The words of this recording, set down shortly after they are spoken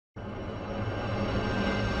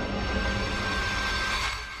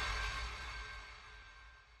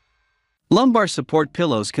Lumbar support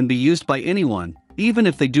pillows can be used by anyone, even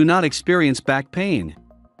if they do not experience back pain.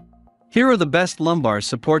 Here are the best lumbar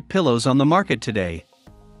support pillows on the market today.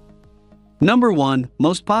 Number 1,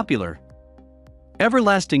 most popular.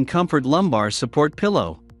 Everlasting Comfort Lumbar Support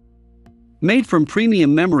Pillow. Made from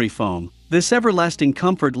premium memory foam, this Everlasting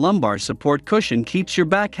Comfort lumbar support cushion keeps your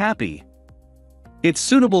back happy. It's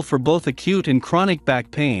suitable for both acute and chronic back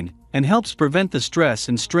pain, and helps prevent the stress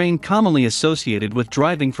and strain commonly associated with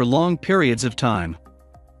driving for long periods of time.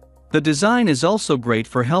 The design is also great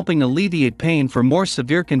for helping alleviate pain for more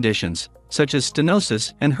severe conditions, such as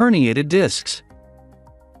stenosis and herniated discs.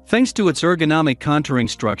 Thanks to its ergonomic contouring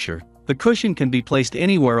structure, the cushion can be placed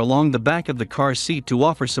anywhere along the back of the car seat to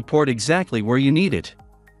offer support exactly where you need it.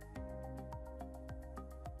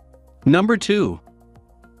 Number 2.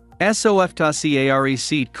 SOFTaCARE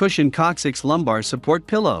Seat Cushion Coccyx Lumbar Support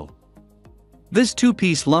Pillow. This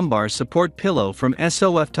two-piece lumbar support pillow from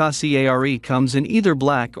SOFTaCARE comes in either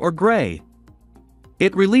black or gray.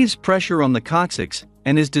 It relieves pressure on the coccyx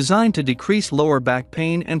and is designed to decrease lower back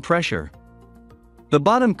pain and pressure. The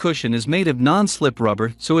bottom cushion is made of non-slip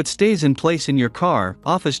rubber, so it stays in place in your car,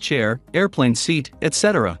 office chair, airplane seat,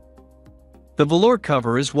 etc. The velour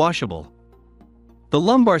cover is washable. The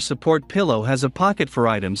lumbar support pillow has a pocket for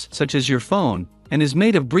items such as your phone and is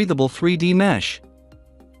made of breathable 3D mesh.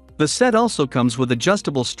 The set also comes with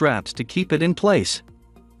adjustable straps to keep it in place.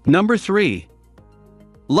 Number 3.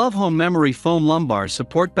 Love Home Memory Foam Lumbar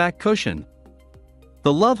Support Back Cushion.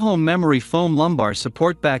 The Love Home Memory Foam Lumbar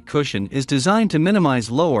Support Back Cushion is designed to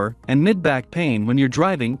minimize lower and mid-back pain when you're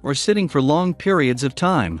driving or sitting for long periods of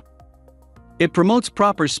time. It promotes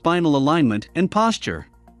proper spinal alignment and posture.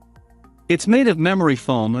 It's made of memory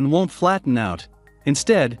foam and won't flatten out.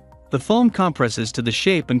 Instead, the foam compresses to the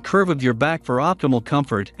shape and curve of your back for optimal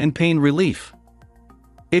comfort and pain relief.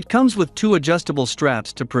 It comes with 2 adjustable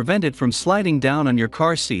straps to prevent it from sliding down on your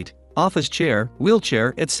car seat, office chair,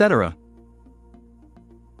 wheelchair, etc.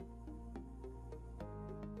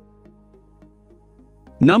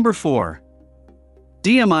 Number 4.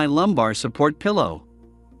 DMI Lumbar Support Pillow.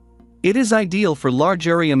 It is ideal for large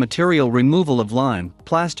area material removal of lime,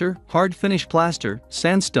 plaster, hard finish plaster,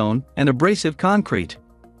 sandstone, and abrasive concrete.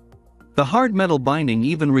 The hard metal binding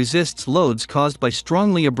even resists loads caused by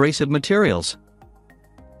strongly abrasive materials.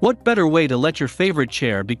 What better way to let your favorite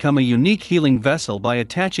chair become a unique healing vessel by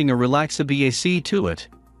attaching a Relaxabac to it?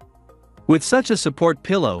 With such a support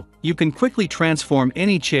pillow, you can quickly transform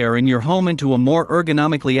any chair in your home into a more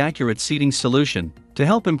ergonomically accurate seating solution to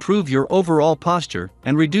help improve your overall posture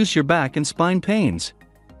and reduce your back and spine pains.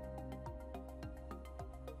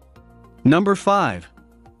 Number 5.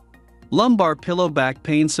 Lumbar Pillow Back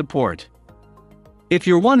Pain Support. If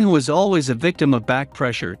you're one who is always a victim of back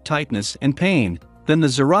pressure, tightness, and pain, then the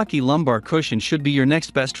Zeraki lumbar cushion should be your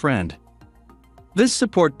next best friend. This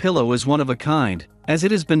support pillow is one of a kind, as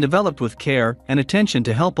it has been developed with care and attention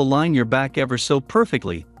to help align your back ever so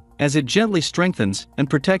perfectly, as it gently strengthens and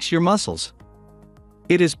protects your muscles.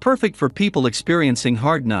 It is perfect for people experiencing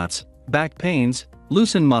hard knots, back pains,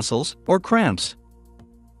 loosened muscles, or cramps.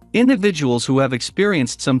 Individuals who have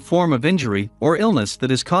experienced some form of injury or illness that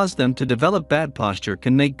has caused them to develop bad posture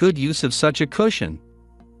can make good use of such a cushion.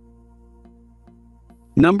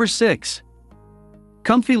 Number 6.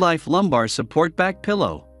 ComfiLife Lumbar Support Back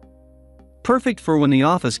Pillow. Perfect for when the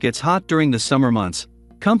office gets hot during the summer months,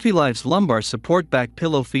 ComfiLife's lumbar support back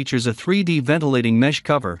pillow features a 3D ventilating mesh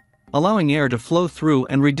cover, allowing air to flow through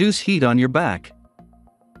and reduce heat on your back.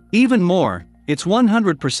 Even more, its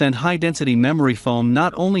 100% high-density memory foam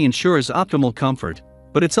not only ensures optimal comfort,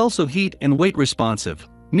 but it's also heat and weight responsive,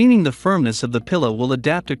 meaning the firmness of the pillow will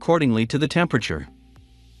adapt accordingly to the temperature.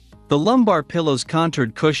 The lumbar pillow's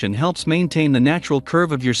contoured cushion helps maintain the natural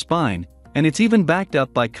curve of your spine, and it's even backed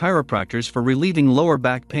up by chiropractors for relieving lower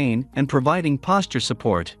back pain and providing posture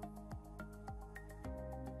support.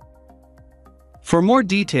 For more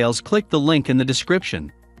details, click the link in the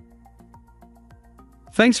description.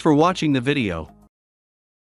 Thanks for watching the video.